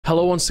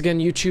Hello once again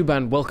YouTube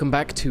and welcome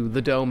back to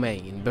The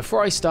Domain.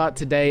 Before I start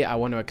today, I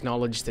want to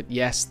acknowledge that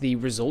yes, the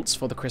results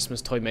for the Christmas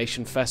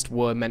Toymation Fest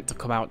were meant to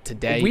come out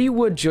today. We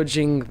were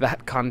judging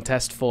that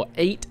contest for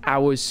 8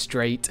 hours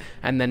straight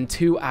and then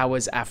 2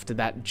 hours after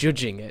that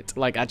judging it,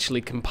 like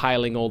actually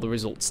compiling all the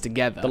results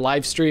together. The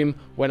live stream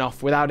went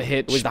off without a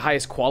hitch. It was the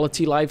highest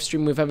quality live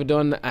stream we've ever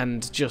done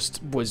and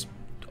just was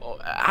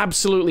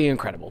absolutely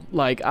incredible.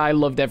 Like, I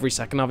loved every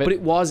second of it. But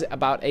it was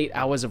about 8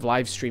 hours of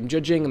live stream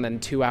judging and then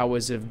 2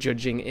 hours of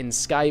judging in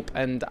Skype,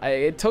 and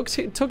it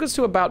took us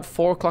to about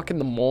 4 o'clock in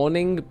the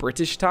morning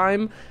British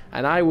time,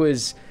 and I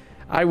was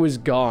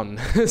gone.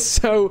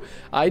 So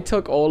I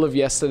took all of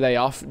yesterday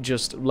off,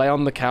 just lay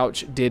on the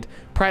couch, did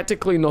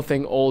practically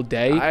nothing all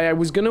day. I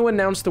was going to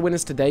announce the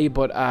winners today,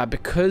 but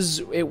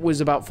because it was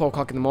about 4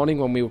 o'clock in the morning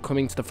when we were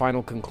coming to the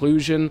final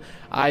conclusion,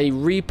 I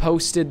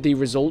reposted the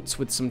results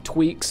with some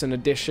tweaks and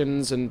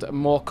additions and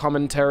more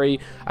commentary.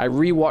 I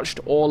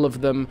rewatched all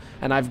of them,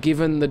 and I've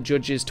given the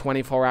judges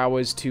 24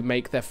 hours to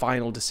make their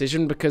final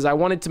decision because I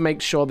wanted to make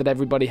sure that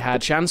everybody had a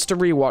chance to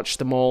rewatch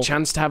them all,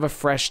 chance to have a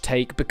fresh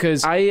take,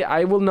 because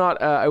I will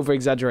not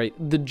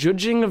over-exaggerate. The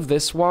judging of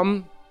this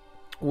one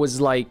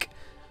was like...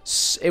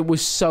 it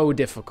was so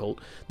difficult.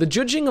 The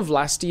judging of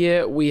last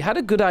year, we had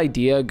a good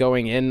idea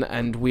going in,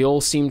 and we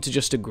all seemed to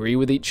just agree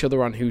with each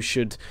other on who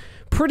should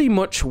pretty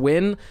much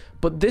win,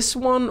 but this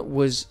one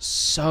was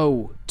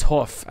so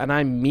tough, and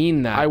I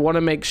mean that. I want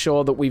to make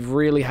sure that we've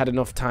really had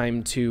enough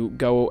time to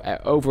go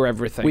over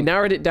everything. We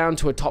narrowed it down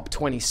to a top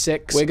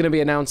 26. We're going to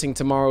be announcing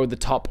tomorrow the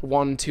top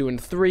 1, 2,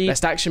 and 3.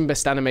 Best action,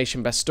 best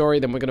animation, best story.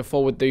 Then we're going to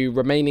forward the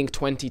remaining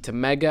 20 to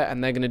Mega,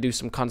 and they're going to do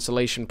some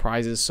consolation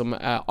prizes, some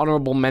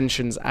honorable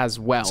mentions as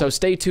well. So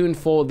stay tuned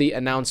for the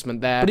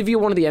announcement there. But if you're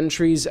one of the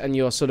entries and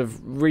you're sort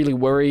of really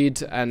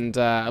worried and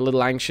a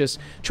little anxious,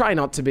 try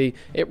not to be.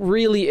 It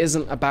really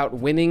isn't about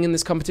winning in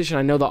this competition.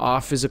 I know there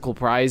are physical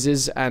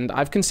prizes, and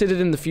I've considered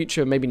in the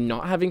future maybe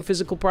not having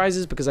physical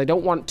prizes because I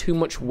don't want too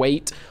much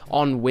weight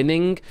on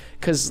winning,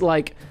 because,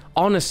 like,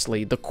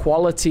 honestly, the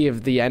quality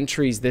of the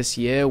entries this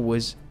year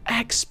was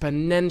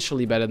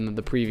exponentially better than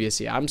the previous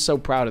year. I'm so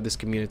proud of this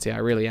community, I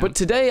really am. But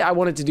today I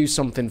wanted to do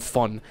something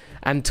fun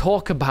and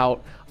talk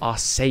about our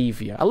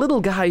savior, a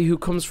little guy who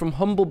comes from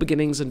humble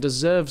beginnings and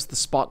deserves the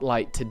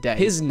spotlight today.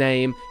 His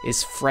name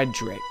is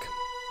Fredrick.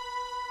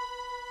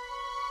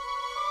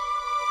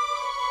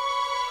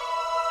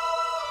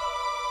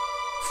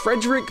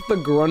 Fredrick the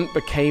Grunt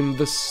became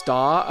the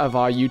star of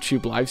our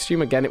YouTube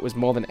livestream. Again, it was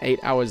more than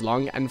 8 hours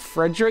long, and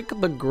Fredrick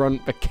the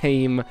Grunt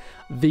became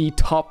the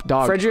top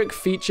dog. Fredrick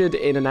featured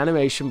in an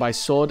animation by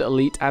Sword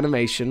Elite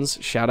Animations,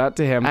 shout out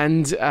to him,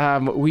 and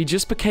we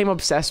just became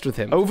obsessed with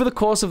him. Over the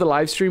course of the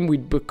live stream,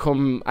 we'd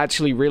become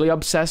actually really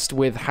obsessed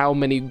with how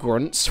many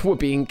grunts were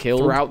being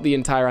killed throughout the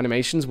entire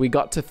animations. We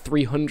got to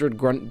 300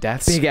 grunt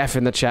deaths. Big F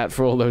in the chat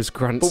for all those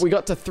grunts. But we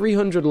got to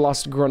 300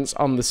 lost grunts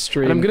on the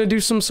stream. And I'm gonna do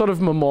some sort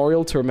of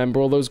memorial to remember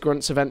all those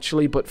grunts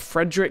eventually, but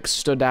Fredrick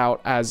stood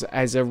out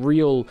as a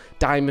real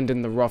diamond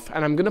in the rough,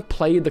 and I'm gonna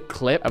play the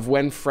clip of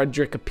when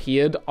Fredrick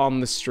appeared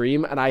on the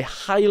stream, and I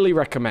highly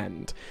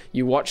recommend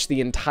you watch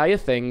the entire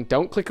thing.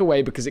 Don't click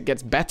away because it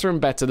gets better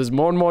and better. There's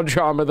more and more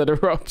drama that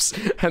erupts,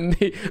 and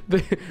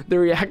the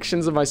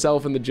reactions of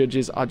myself and the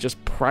judges are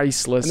just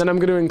priceless. And then I'm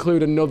going to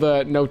include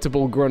another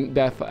notable grunt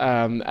death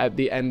at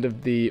the end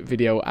of the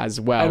video as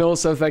well. And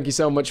also, thank you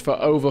so much for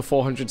over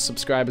 400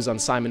 subscribers on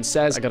Simon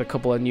Says. I got a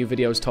couple of new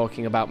videos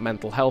talking about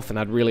mental health, and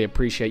I'd really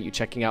appreciate you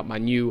checking out my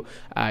new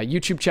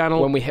YouTube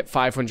channel. When we hit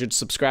 500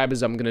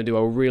 subscribers, I'm going to do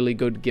a really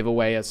good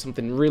giveaway as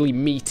something really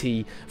meaty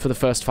for the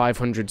first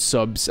 500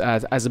 subs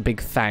as a big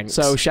thanks.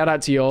 So shout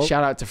out to y'all.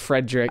 Shout out to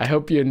Fredrick. I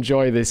hope you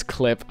enjoy this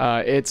clip.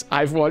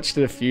 I've watched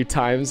it a few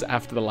times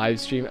after the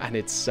live stream, and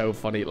it's so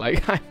funny.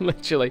 Like,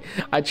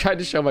 I tried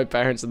to show my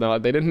parents, and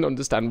they didn't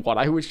understand what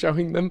I was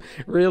showing them,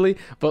 really.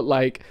 But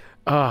like,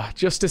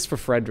 justice for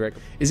Fredrick.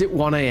 Is it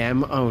 1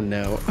 a.m.? Oh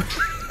no.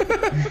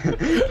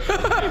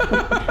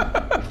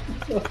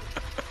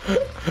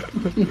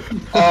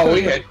 Oh,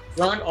 we had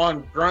grunt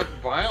on grunt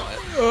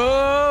violence.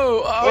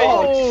 Oh,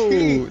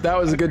 that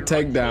was a good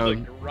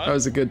takedown. That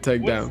was a good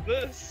takedown.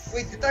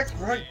 Wait, did that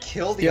grunt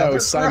kill the other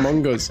grunt?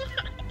 Simongus.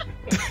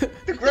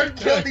 The grunt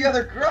killed the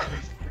other grunt.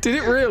 Did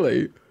it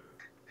really?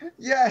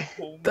 Yeah.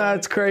 Oh,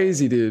 that's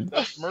crazy, dude.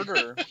 That's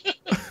murder.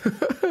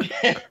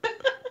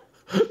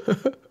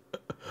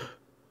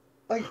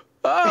 Like.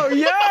 Oh,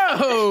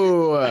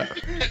 yo!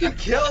 You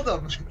killed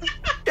him.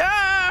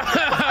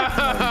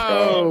 Yeah!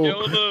 Oh,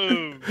 killed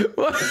him.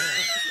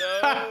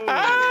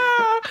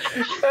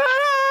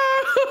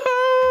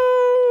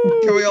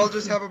 Can we all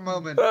just have a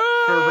moment for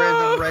a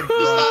random red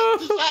grunt?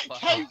 Does that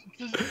count?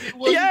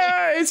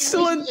 Yeah, it's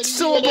still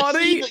a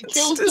body.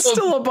 It's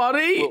still a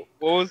body.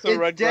 What was the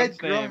red dead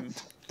grunt's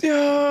name?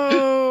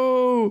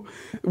 Yo!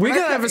 We're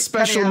gonna have a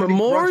special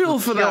memorial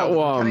for that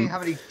one. How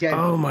many dead?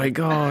 Oh my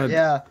god.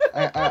 Yeah,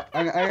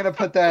 I'm gonna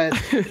put that.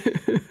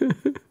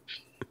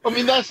 I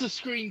mean, that's the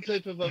screen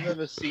clip if I've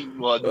ever seen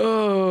one.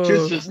 Oh.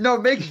 No,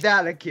 make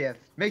that a GIF.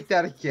 Make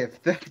that a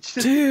GIF.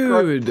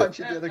 Dude. That's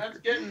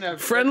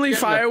Friendly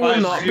fire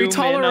will not be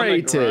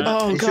tolerated.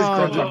 Oh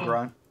god.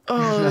 Grunt.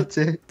 Oh, That's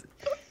it.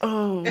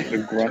 oh.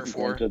 The grunt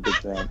wanted the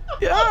grunt.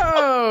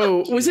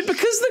 Oh, was it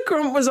because the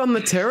grunt was on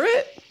the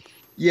turret?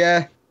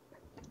 Yeah.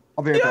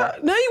 I'll be right Yeah,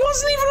 back. no, he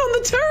wasn't even on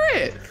the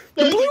turret.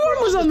 The blue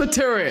one was on the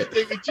turret.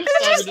 It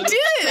just did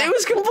it. It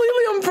was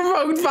completely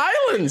unprovoked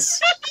violence.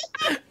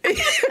 The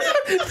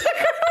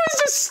grunt was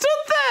just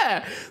stood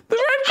there. The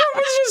red grunt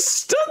was just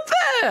stood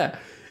there.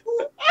 He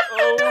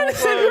didn't do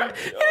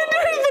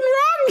anything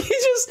wrong. He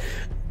just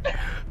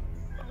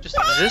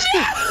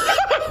existed.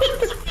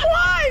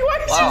 Why? Why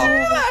did you do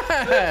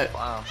that?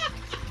 Wow.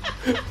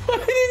 Why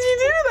did you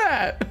do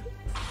that?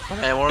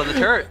 And one on the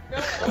turret.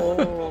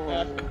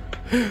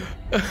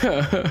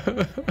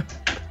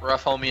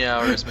 Rough homie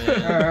hours,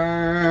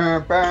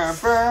 man.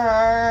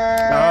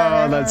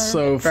 Oh, that's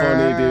so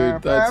funny,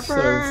 dude. That's so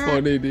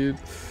funny, dude.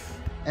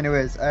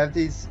 Anyways, I have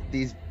these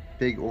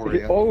big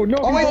Oreos. Oh no!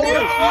 Oh, wait,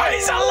 Oh,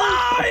 he's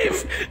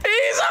alive!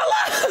 He's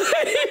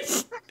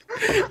alive!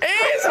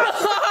 He's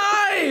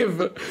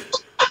alive!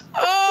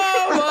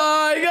 Oh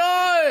my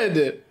god!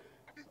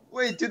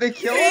 Wait, do they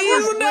kill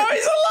him? No,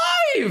 he's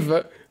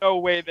alive! No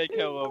way they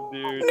kill him,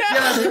 dude. No,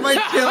 Yeah, they might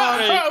kill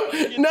him.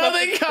 No,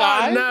 they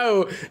can't.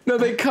 No,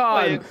 they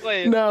can't.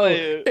 Play it, no,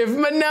 play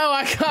it. No,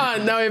 I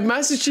can't. No, if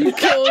Master Chief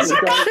kills.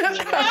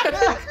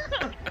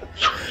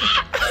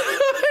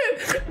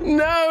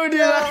 No,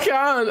 dude,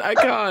 I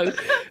can't.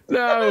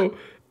 No.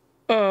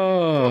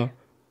 Oh.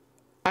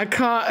 I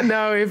can't.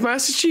 No, if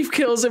Master Chief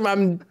kills him,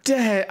 I'm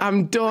dead.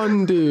 I'm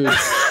done, dude.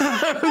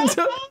 I'm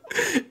done.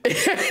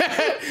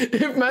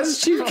 If Master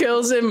Chief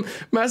kills him,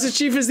 Master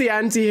Chief is the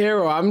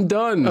anti-hero. I'm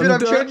done. Dude, I'm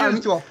changing this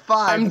to a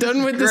 5. I'm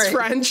done with this great.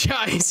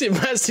 franchise if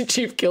Master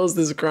Chief kills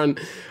this grunt.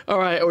 All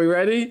right, are we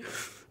ready?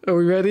 Are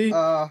we ready?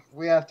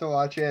 We have to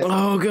watch it.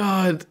 Oh,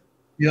 God.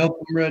 Yup,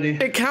 I'm ready.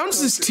 It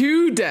counts as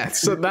 2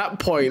 deaths at that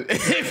point.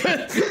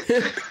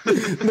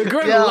 The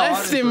grunt Yeah,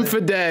 left him honestly.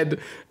 for dead,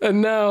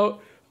 and now...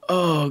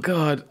 Oh,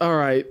 God. All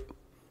right.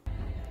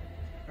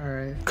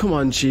 Alright. Come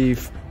on,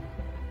 Chief.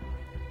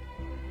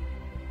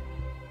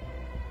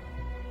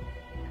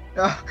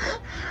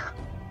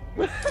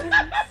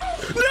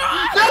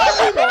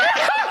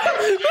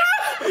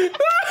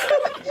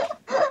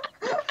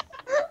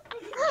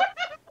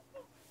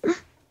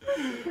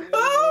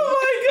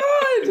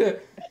 Oh, my God!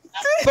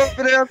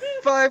 Bumping it up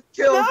 5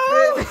 kills, No!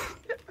 baby.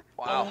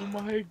 Oh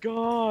my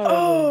god.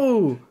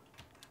 Oh!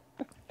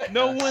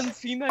 No one's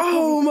seen that.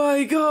 Oh,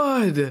 my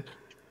God!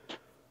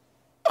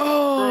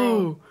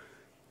 Oh!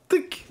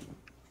 The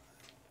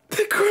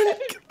grunt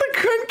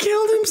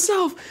killed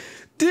himself!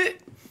 Did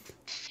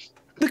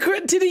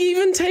he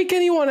even take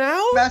anyone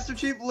out? Master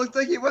Chief looked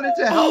like he wanted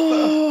to help him.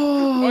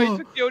 Oh, he Oh!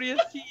 took the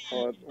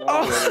ODST.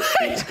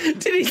 Oh,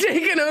 did he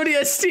take an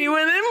ODST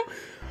with him?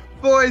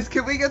 Boys,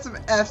 can we get some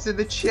Fs in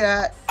the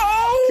chat?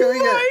 Oh Can we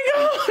get- my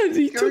god!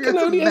 He Can we took get an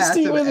some ODST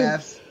massive with him.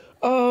 Fs?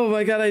 Oh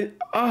my god!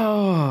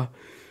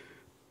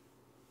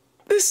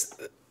 This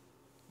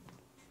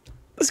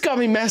got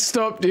me messed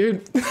up,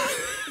 dude.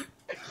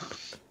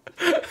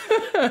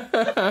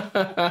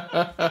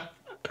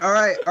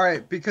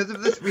 Alright, because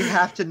of this, we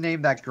have to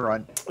name that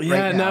grunt.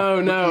 Yeah, right now.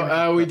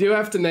 no. We do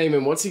have to name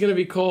him. What's he gonna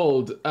be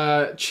called?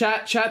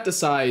 Chat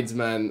decides,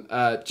 man.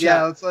 Chat.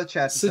 Yeah, let's let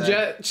chat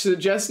decide.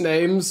 Suggest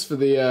names for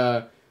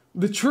the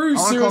true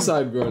wanna call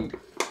suicide grunt.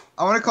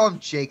 I want to call him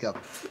Jacob.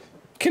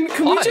 Can we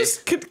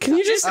just can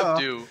you just Uh-oh.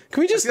 Do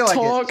can we just feel like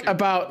talk it's-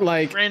 about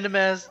like random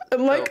as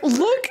look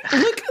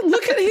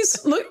at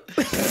his look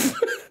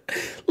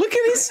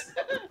at his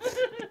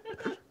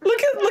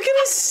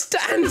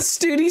stance,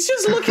 dude. He's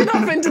just looking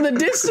up into the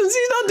distance.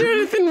 He's not doing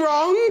anything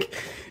wrong.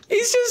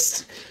 He's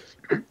just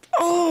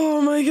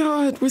oh my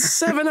god, we're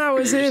 7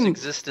 hours just in.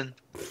 existing.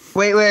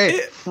 Wait,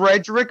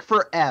 Fredrick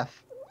for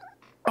F.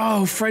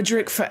 Oh,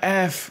 Fredrick for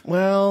F.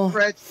 Well,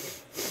 Fred.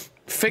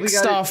 Fixed we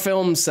gotta- Star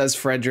Films says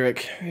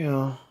Fredrick.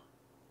 Yeah.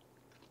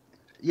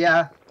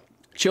 Yeah.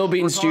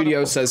 Chillbean calling Studio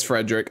him said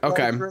Fredrick.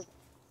 Okay. Fredrick,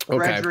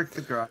 Okay. Fredrick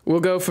the grunt. We'll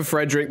go for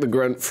Fredrick the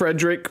Grunt.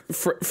 Fredrick,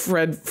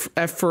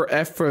 F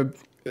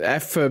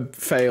for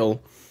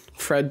fail.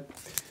 Fred.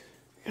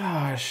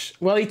 Gosh.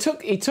 Well, he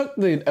took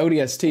the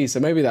ODST, so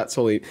maybe that's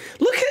all he.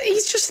 Look at,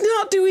 he's just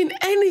not doing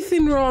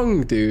anything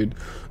wrong, dude.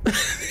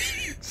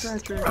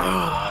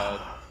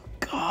 Oh,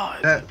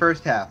 God. That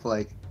first half,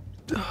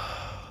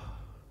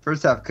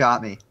 first half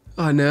got me.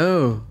 I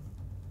know.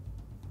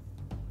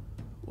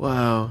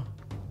 Wow.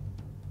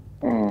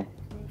 Oh.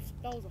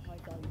 That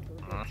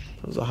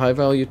was a high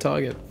value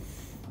target.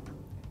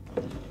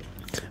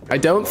 I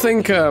don't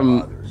think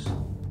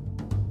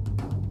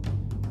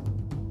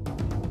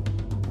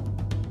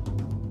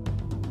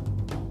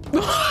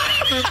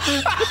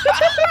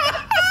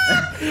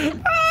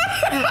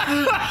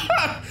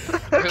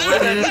Wait,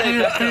 what did that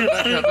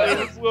say? Back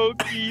up. It's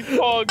low-key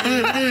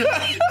foggy.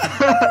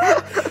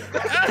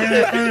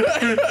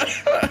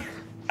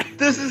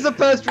 This is the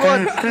best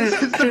one. This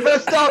is the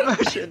best stop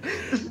motion.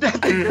 This is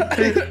nothing.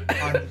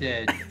 I'm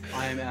dead.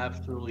 I am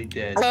absolutely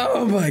dead.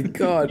 Oh my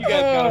god. You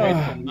guys gotta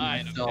wait till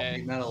 9, So,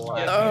 okay? not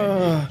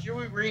allowed. Should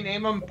we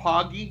rename him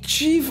Poggy?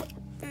 Chief.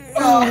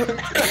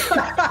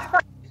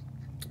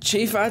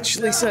 Chief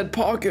actually said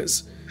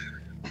Parkers.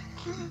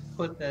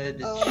 Put that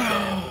in the chat.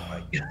 Oh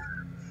my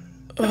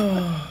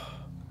god.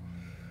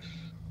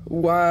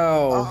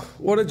 Wow.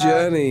 What a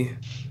journey.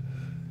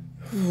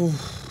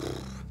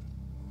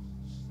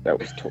 That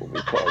was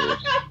totally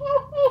poggers.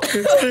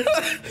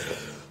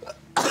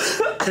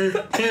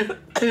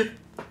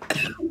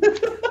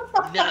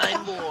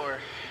 9 more.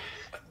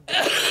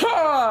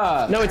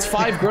 No, it's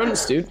 5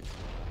 grunts, dude.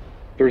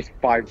 There's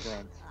 5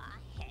 grunts.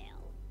 I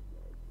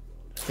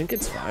think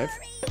it's 5.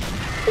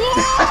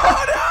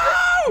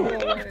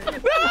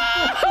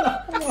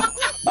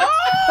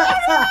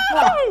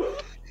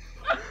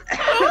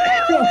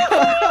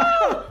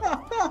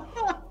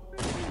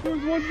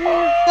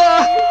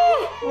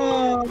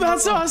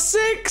 That's our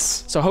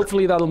 6! So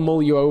hopefully that'll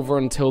mull you over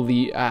until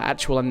the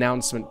actual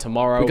announcement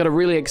tomorrow. We've got a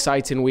really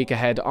exciting week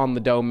ahead on the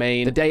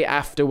domain. The day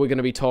after, we're going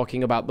to be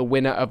talking about the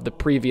winner of the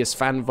previous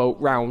fan vote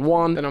round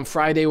 1. Then on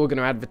Friday, we're going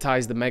to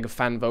advertise the mega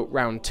fan vote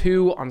round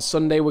 2. On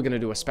Sunday, we're going to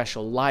do a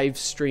special live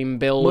stream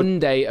build.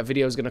 Monday, a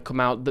video is going to come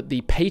out that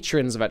the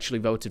patrons have actually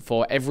voted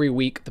for. Every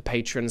week, the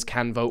patrons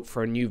can vote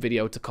for a new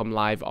video to come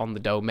live on the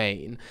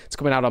domain. It's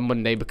coming out on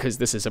Monday because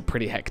this is a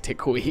pretty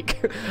hectic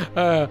week.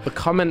 The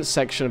comments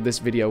section of this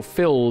video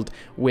filled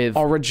with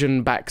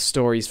origin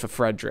backstories for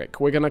Fredrick.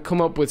 We're gonna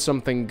come up with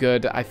something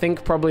good. I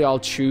think probably I'll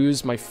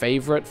choose my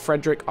favorite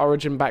Fredrick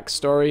origin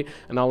backstory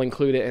and I'll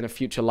include it in a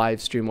future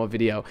live stream or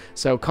video.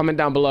 So comment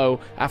down below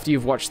after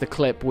you've watched the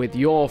clip with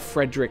your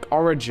Fredrick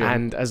origin.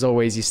 And as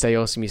always, you stay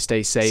awesome, you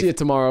stay safe. See you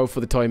tomorrow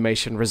for the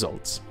Toymation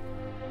results.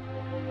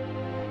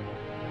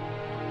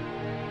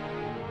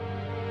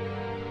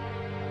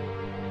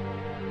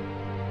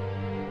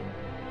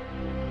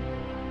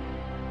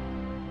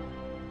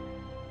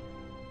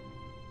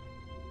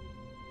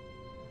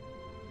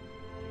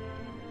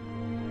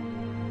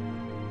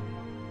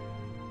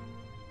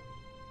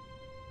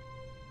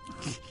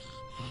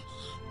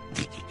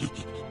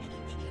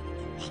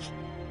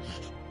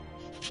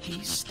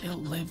 He still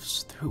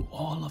lives through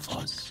all of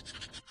us.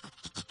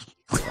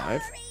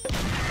 5.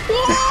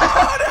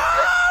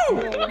 Oh,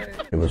 no!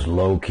 It was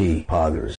low-key poggers.